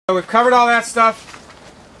So we've covered all that stuff,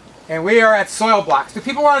 and we are at soil blocks. Do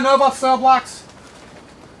people want to know about soil blocks?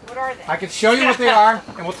 What are they? I can show you what they are,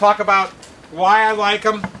 and we'll talk about why I like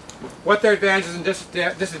them, what their advantages and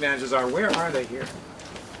disadvantages are. Where are they here?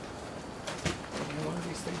 One of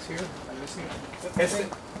these things here? I'm missing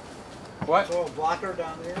it. What? Soil blocker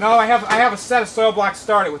down there? No, I have a set of soil blocks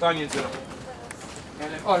started with onions in them.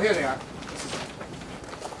 And then, oh, here they are.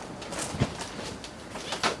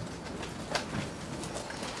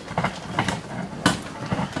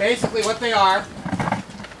 Basically what they are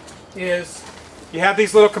is you have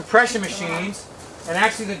these little compression machines, and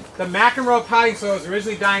actually the McEnroe potting soil was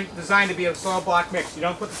originally designed to be a soil block mix. You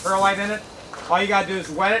don't put the perlite in it. All you got to do is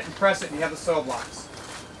wet it and press it, and you have the soil blocks.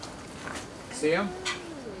 See them?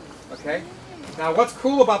 Okay. Now what's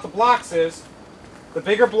cool about the blocks is the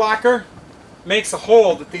bigger blocker makes a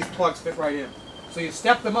hole that these plugs fit right in. So you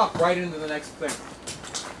step them up right into the next thing.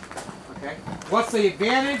 Okay. What's the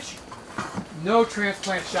advantage? No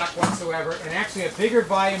transplant shock whatsoever, and actually a bigger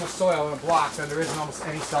volume of soil in a block than there is in almost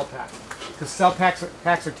any cell pack. Because cell packs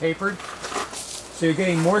are tapered, so you're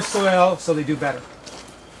getting more soil, so they do better.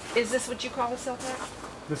 Is this what you call a cell pack?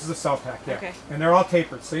 This is a cell pack, yeah. Okay. And they're all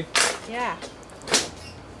tapered, see? Yeah.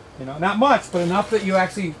 You know, not much, but enough that you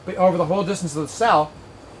actually, over the whole distance of the cell,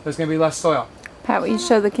 there's going to be less soil. Pat, will you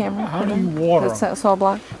show the camera? How do you water them? The soil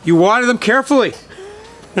block. You water them carefully.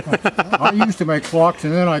 I used to make blocks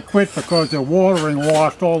and then I quit because the watering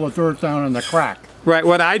washed all the dirt down in the crack. Right.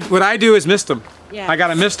 What I do is mist them. Yeah. I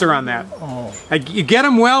got a mister on that. Oh. You get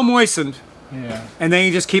them well moistened, Yeah. and then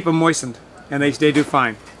you just keep them moistened, and they do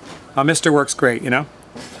fine. A mister works great, you know.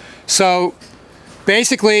 So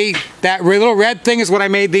basically, that little red thing is what I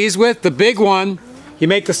made these with. The big one, you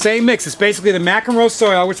make the same mix. It's basically the McEnroe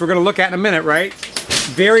soil, which we're going to look at in a minute, right?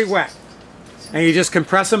 Very wet. And you just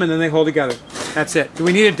compress them and then they hold together. That's it. Do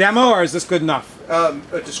we need a demo or is this good enough?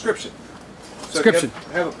 A description. So Description.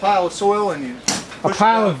 You have a pile of soil and you push A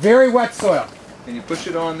pile of very wet soil. and you push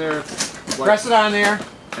it on there. Press it on there.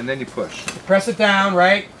 And then you push. You press it down,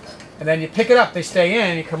 right? And then you pick it up. They stay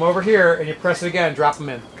in. You come over here and you press it again and drop them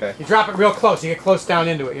in. Okay. You drop it real close. You get close down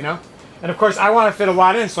into it, you know? And of course, I want to fit a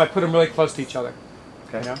lot in, so I put them really close to each other.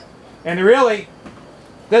 Okay. You know? And really,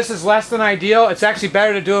 this is less than ideal. It's actually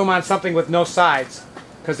better to do them on something with no sides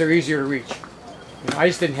because they're easier to reach. You know, I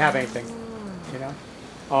just didn't have anything. You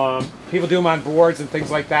know, people do them on boards and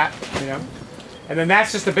things like that. You know, and then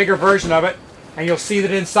that's just a bigger version of it. And you'll see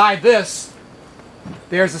that inside this,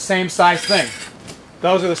 there's the same size thing.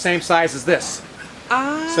 Those are the same size as this.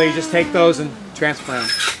 So you just take those and transplant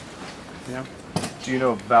them. You know. Do you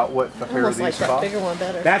know about what a pair of Almost these like that cost? bigger one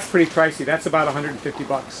better. That's pretty pricey. That's about 150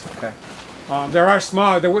 bucks. Okay. There are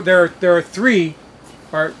smaller. There are 3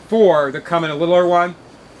 or 4 that come in a littler one.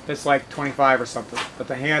 That's like 25 or something. But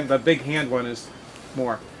the big hand one is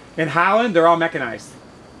more. In Holland, they're all mechanized.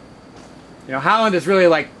 You know, Holland is really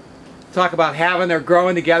like, talk about they're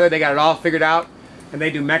growing together. They got it all figured out, and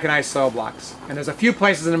they do mechanized soil blocks. And there's a few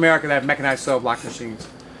places in America that have mechanized soil block machines.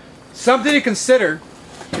 Something to consider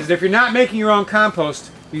is that if you're not making your own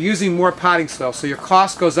compost, you're using more potting soil, so your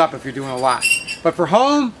cost goes up if you're doing a lot. But for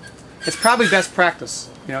home, it's probably best practice.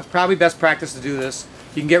 You know, it's probably best practice to do this.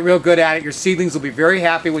 You can get real good at it. Your seedlings will be very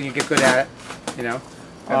happy when you get good at it. You know.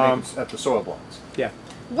 At the soil blocks. Yeah.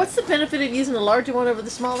 What's the benefit of using the larger one over the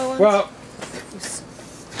smaller one? Well,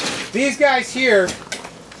 these guys here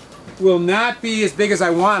will not be as big as I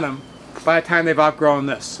want them by the time they've outgrown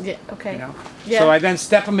this. Yeah. Okay. You know. Yeah. So I then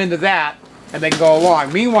step them into that, and they can go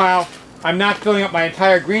along. Meanwhile, I'm not filling up my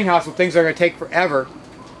entire greenhouse with things that are going to take forever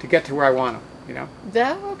to get to where I want them. You know.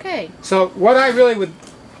 Yeah. Okay. So what I really would,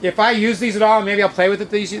 if I use these at all, maybe I'll play with it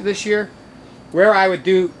this year. Where I would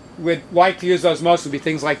like to use those most would be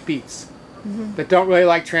things like beets that don't really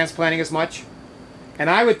like transplanting as much. And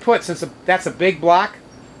I would put, since that's a big block,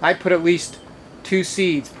 I'd put at least 2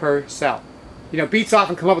 seeds per cell. You know, beets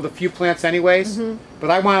often come up with a few plants anyways, but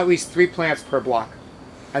I want at least 3 plants per block.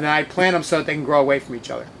 And then I'd plant them so that they can grow away from each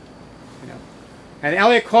other. You know. And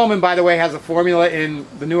Elliot Coleman, by the way, has a formula in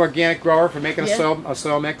the new organic grower for making a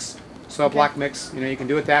soil mix, soil block mix. You know, you can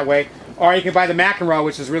do it that way. Or you can buy the McEnroe,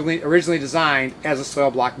 which is originally designed as a soil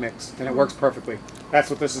block mix, and it works perfectly. That's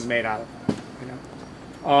what this is made out of. You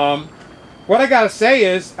know. What I gotta say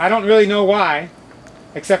is, I don't really know why,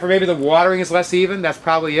 except for maybe the watering is less even. That's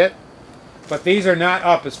probably it. But these are not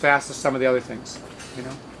up as fast as some of the other things. You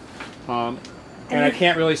know. And I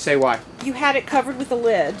can't really say why. You had it covered with a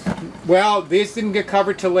lid. Well, these didn't get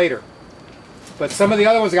covered till later. But some of the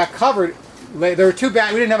other ones that got covered, they were too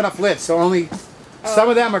bad. We didn't have enough lids, so only some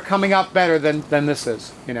of them are coming out better than this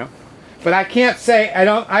is, you know. But I can't say,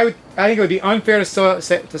 I think it would be unfair to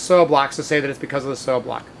soil blocks to say that it's because of the soil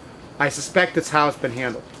block. I suspect it's how it's been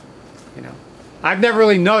handled. You know, I've never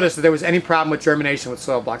really noticed that there was any problem with germination with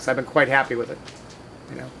soil blocks. I've been quite happy with it.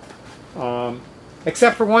 You know,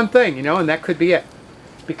 except for one thing, you know, and that could be it.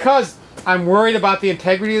 Because I'm worried about the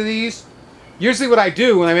integrity of these. Usually, what I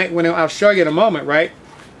do when I'll show you in a moment, right?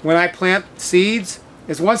 When I plant seeds,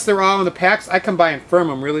 is once they're all in the packs, I come by and firm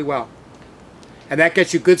them really well, and that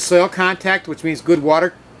gets you good soil contact, which means good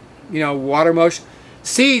water, you know, water motion.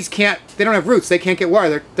 Seeds they don't have roots, they can't get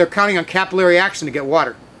water. They're counting on capillary action to get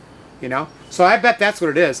water, you know. So I bet that's what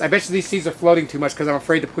it is. I bet you these seeds are floating too much because I'm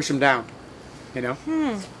afraid to push them down, you know.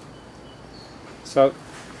 So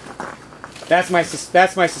that's my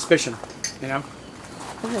suspicion, you know.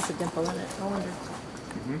 It has a dimple in it. I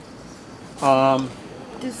wonder.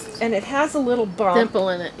 And it has a little bump. Dimple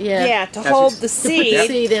in it, yeah. Yeah, to hold the seed. Put the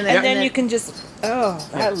seed in it. And then you can just,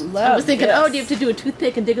 I love I was thinking, this. oh, do you have to do a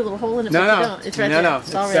toothpick and dig a little hole in it? No, But you no, don't. It's right there. no. It's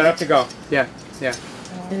It's already. set up to go. Yeah, yeah.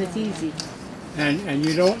 And it's easy. And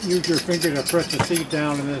you don't use your finger to press the seed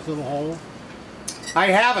down in this little hole? I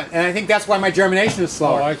haven't, and I think that's why my germination is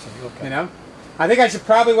slower. Oh, I see. Okay. You know, I think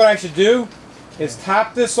what I should do is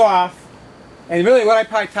top this off, and really what I'd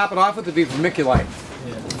probably top it off with would be vermiculite,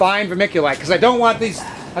 fine vermiculite, because I don't want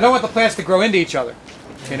the plants to grow into each other.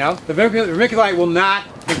 You know, the vermiculite will not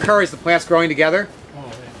encourage the plants growing together,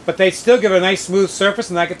 but they still give it a nice smooth surface,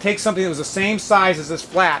 and I could take something that was the same size as this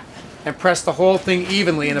flat and press the whole thing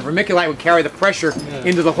evenly, and the vermiculite would carry the pressure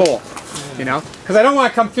into the hole. You know, because I don't want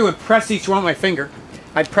to come through and press each one with my finger.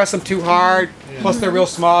 I'd press them too hard, plus they're real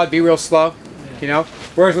small, it'd be real slow. You know,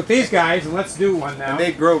 whereas with these guys, and let's do one now. And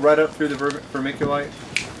they grow right up through the vermiculite.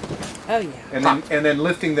 Oh, yeah. And then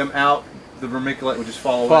lifting them out, the vermiculite would just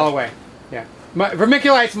fall away. Fall away. Yeah.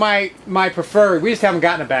 Vermiculite's my preferred. We just haven't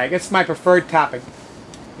gotten a bag. It's my preferred topping.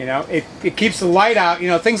 You know, it keeps the light out. You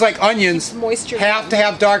know, things like onions moisture have to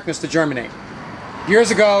have darkness to germinate. Years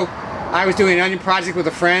ago, I was doing an onion project with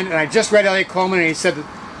a friend, and I just read Elliot Coleman, and he said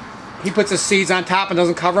that he puts his seeds on top and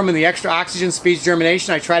doesn't cover them, and the extra oxygen speeds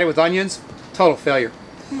germination. I tried it with onions. Total failure.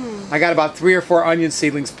 I got about 3 or 4 onion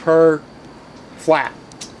seedlings per flat.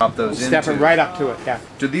 Drop those Stepping right up to it. Yeah.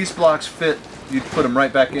 Do these blocks fit? You put them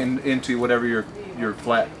right back into whatever your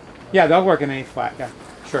flat. Yeah, they'll work in any flat. Yeah.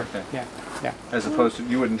 Sure. Okay. Yeah. Yeah. As opposed to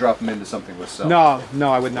you wouldn't drop them into something with cell.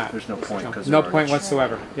 No, I would not. There's no point. No point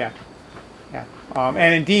whatsoever. Yeah. Yeah.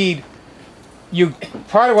 And indeed,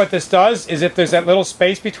 part of what this does is if there's that little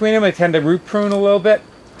space between them, they tend to root prune a little bit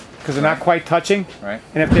because they're not quite touching. Right.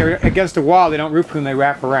 And if they're against a wall, they don't root prune, they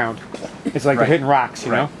wrap around. It's like they're hitting rocks,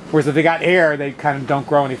 you know? Whereas if they got air, they kind of don't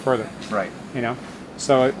grow any further. Right. You know?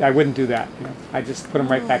 So I wouldn't do that. You know? I just put them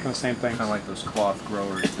right back in the same thing. Kind of like those cloth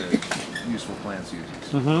growers that Useful Plants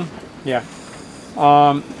uses. Yeah.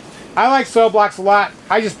 I like soil blocks a lot.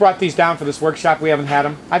 I just brought these down for this workshop. We haven't had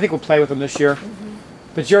them. I think we'll play with them this year.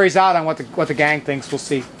 The jury's out on what the gang thinks. We'll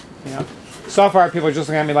see. You know. So far, people are just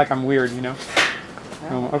looking at me like I'm weird. You know.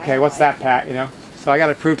 Okay, what's that, Pat? You know. So I got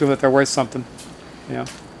to prove to them that they're worth something. You know.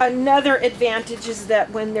 Another advantage is that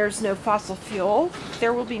when there's no fossil fuel,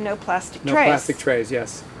 there will be no plastic No trays. plastic trays.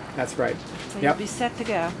 Yes, that's right. So you'll be set to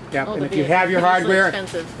go. Yep. Oh, And they'll if you be have your hardware,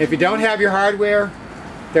 expensive. if you don't have your hardware,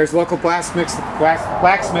 there's local blacksmiths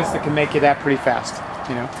that can make you that pretty fast.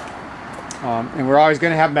 You know. And we're always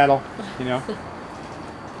going to have metal. You know.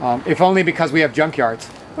 If only because we have junkyards.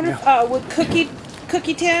 Wonder if, would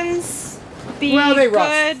cookie tins be Well, they good?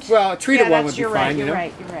 rust. Well, a treated one would be you're fine. right, You know.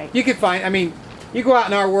 You're right. You could find. I mean, you go out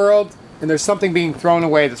in our world, and there's something being thrown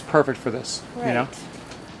away that's perfect for this. Right. You know.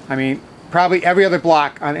 I mean, probably every other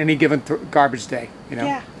block on any given garbage day. You know.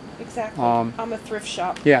 Yeah, exactly. I'm a thrift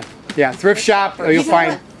shop. Yeah. Yeah. Thrift shop. You'll You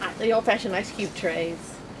find. know, the old-fashioned ice cube trays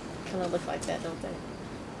kind of look like that, don't they?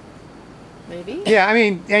 Maybe. Yeah. I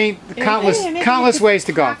mean, countless Maybe you countless could ways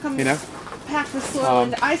to go. pack 'em- You know. Pack the soil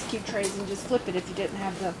into ice cube trays and just flip it if you didn't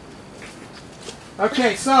have the.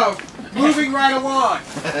 Okay. So, moving right along.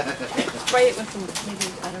 Spray it with some,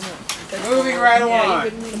 maybe, I don't know. Moving right Yeah, along.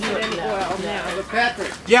 you wouldn't need any oil now.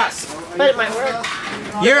 Patrick. Yes. But it might work.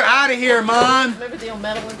 You're out of here, Mom. Remember the old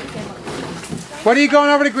metal one that came up? What are you going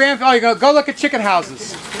over to Grand? Oh, you go look at chicken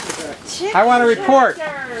houses. I want to report.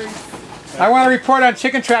 I want to report on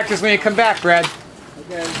chicken tractors when you come back, Brad.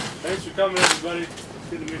 Okay. Thanks for coming, everybody.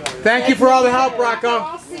 Good to meet all you. Thank you for all the help, Rocco.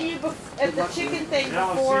 I'll see you at the chicken thing Yeah,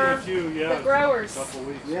 I'll before see you in a few, yeah. the growers. Couple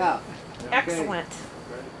weeks. Yeah. Excellent.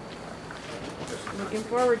 Looking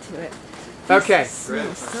forward to it. Okay.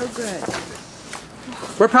 Smells so good.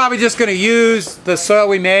 We're probably just going to use the soil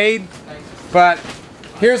we made, but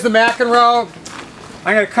here's the McEnroe.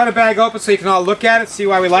 I'm going to cut a bag open so you can all look at it, see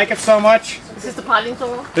why we like it so much. Is this the potting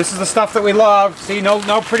soil? This is the stuff that we love. See, no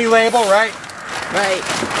pretty label, right? Right.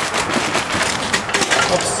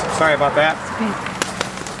 Oops, sorry about that.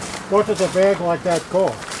 What does a bag like that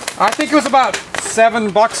cost? I think it was about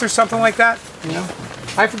 $7 or something like that. You know,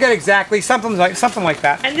 I forget exactly. Something like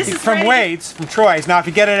that. And this is from ready to- Wade's, from Troy's. Now, if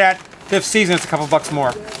you get it at Fifth Season, it's a couple bucks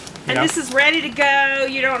more. And this is ready to go.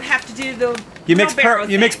 You don't have to do the You mix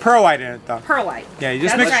perlite in it though. perlite. Yeah, you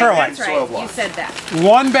just That's mix right, perlite. That's right. You said that.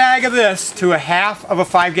 1 bag of this to a half of a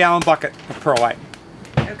 5-gallon bucket of perlite,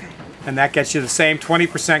 Okay. and that gets you the same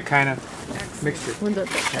 20% kind of mixture.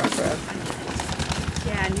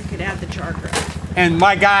 Yeah, and you could add the char grow. And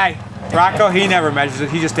my guy, Rocco, he never measures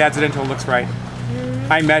it. He just adds it until it looks right.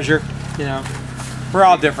 I measure. You know, we're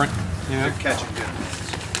all different. You know. Catch it good.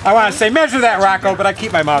 I want to say measure that, Rocco, but I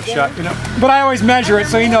keep my mouth shut. You know. But I always measure it,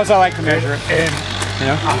 so he knows I like to measure it. And You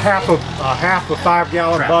know. a half a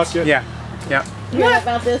 5-gallon bucket. Yeah. Yeah. You know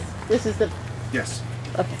about this? This is the. Yes.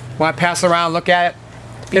 Okay. Want to pass around, look at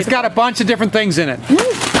it? It's got a bunch of different things in it.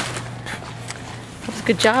 That's a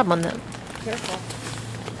good job on that. Careful.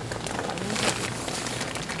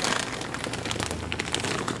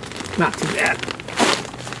 Not too bad.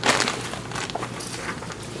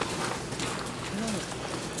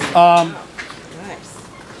 Nice.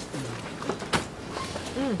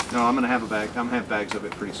 No, I'm gonna have a bag. I'm gonna have bags of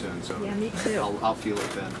it pretty soon, so Yeah, me too. I'll feel it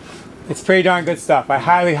then. It's pretty darn good stuff. I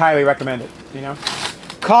highly, highly recommend it. You know,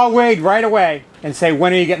 call Wade right away and say,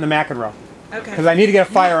 when are you getting the McEnroe? Because Okay. I need to get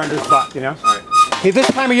a fire under his butt. You know. All right. This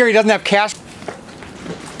time of year he doesn't have cash.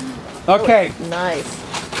 Okay, Nice.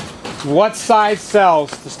 what size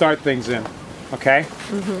cells to start things in? Okay.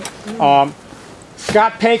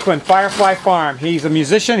 Scott Paquin, Firefly Farm. He's a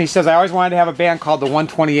musician. He says, I always wanted to have a band called the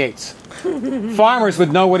 128s. Farmers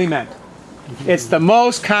would know what he meant. It's the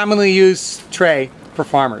most commonly used tray for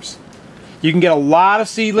farmers. You can get a lot of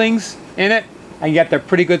seedlings in it, and yet they're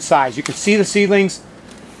pretty good size. You can see the seedlings.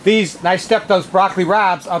 These, I stepped those broccoli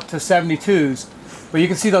robs up to 72s, but you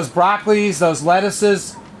can see those broccolis, those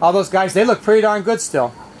lettuces, all those guys, they look pretty darn good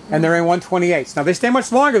still. And they're in 128s. Now, they stay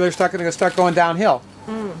much longer, they're going to start going downhill.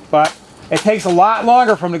 But it takes a lot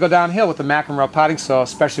longer for them to go downhill with the McEnroe potting soil,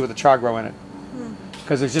 especially with the char grow in it.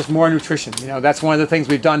 Because there's just more nutrition. You know, that's one of the things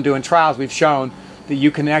we've done doing trials. We've shown that you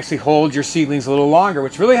can actually hold your seedlings a little longer,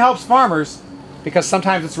 which really helps farmers because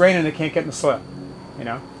sometimes it's raining and they can't get in the soil. You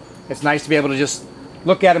know, it's nice to be able to just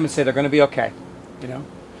look at them and say they're going to be okay. You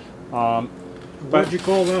know, What'd you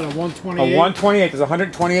call that, a 128? a 128. There's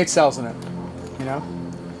 128 cells in it. You know,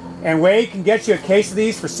 and Wade can get you a case of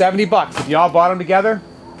these for $70 if you all bought them together.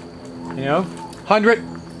 You know,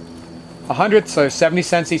 100, so 70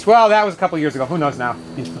 cents each. Well, that was a couple years ago. Who knows now?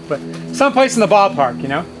 But someplace in the ballpark, you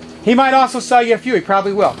know. He might also sell you a few. He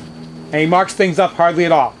probably will. And he marks things up hardly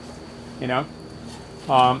at all. You know.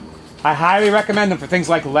 I highly recommend them for things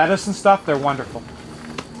like lettuce and stuff. They're wonderful.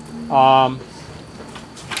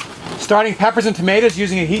 Starting peppers and tomatoes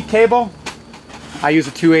using a heat table, I use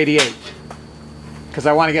a 288 because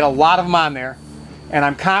I want to get a lot of them on there. And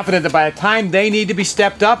I'm confident that by the time they need to be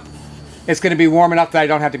stepped up, it's going to be warm enough that I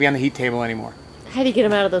don't have to be on the heat table anymore. How do you get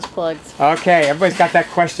them out of those plugs? Okay, everybody's got that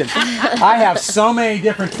question. I have so many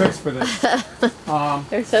different tricks for this.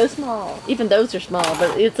 They're so small. Even those are small,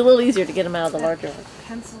 but it's a little easier to get them out of the larger ones.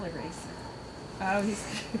 Pencil eraser. Oh, he's.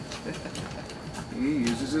 He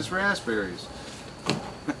uses his raspberries.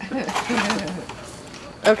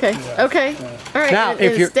 Okay. Okay. All right. Now, and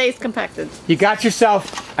if it you're- stays compacted. You got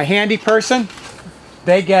yourself a handy person.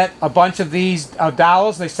 They get a bunch of these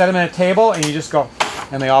dowels. They set them in a table, and you just go,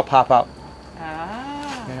 and they all pop out.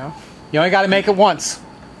 Ah. You know, you only got to make it once.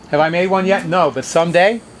 Have I made one yet? No, but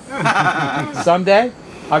someday, someday,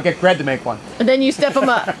 I'll get Greg to make one. And then you step them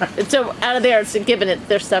up. And so out of there, it's given it,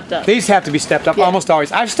 they're stepped up. These have to be stepped up Yeah. almost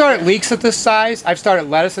always. I've started leeks at this size. I've started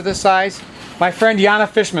lettuce at this size. My friend Yana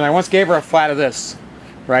Fishman, I once gave her a flat of this,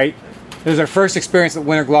 right? It was her first experience at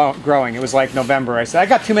winter growing. It was like November. I said, I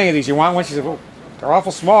got too many of these. You want one? She said, well, they're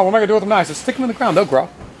awful small. What am I going to do with them now? I said, stick them in the ground. They'll grow.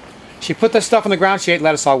 She put this stuff in the ground. She ate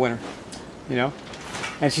lettuce all winter, you know?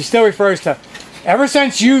 And she still refers to, ever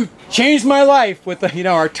since you changed my life with the, you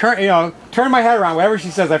know, or turn my head around, whatever she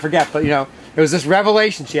says, I forget. But, you know, it was this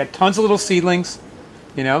revelation. She had tons of little seedlings,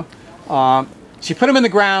 you know? She put them in the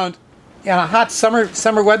ground. In a hot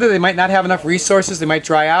summer weather, they might not have enough resources. They might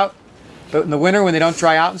dry out. But in the winter, when they don't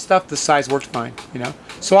dry out and stuff, this size works fine, you know?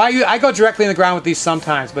 So I go directly in the ground with these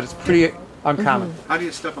sometimes, but it's pretty uncommon. How do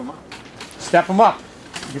you step them up? Step them up.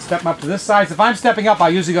 You can step them up to this size. If I'm stepping up, I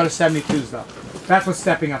usually go to 72s, though. That's what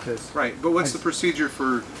stepping up is. Right, but what's the procedure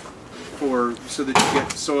for so that you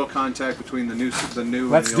get soil contact between the new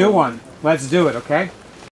and Let's the do old one. Let's do it, okay?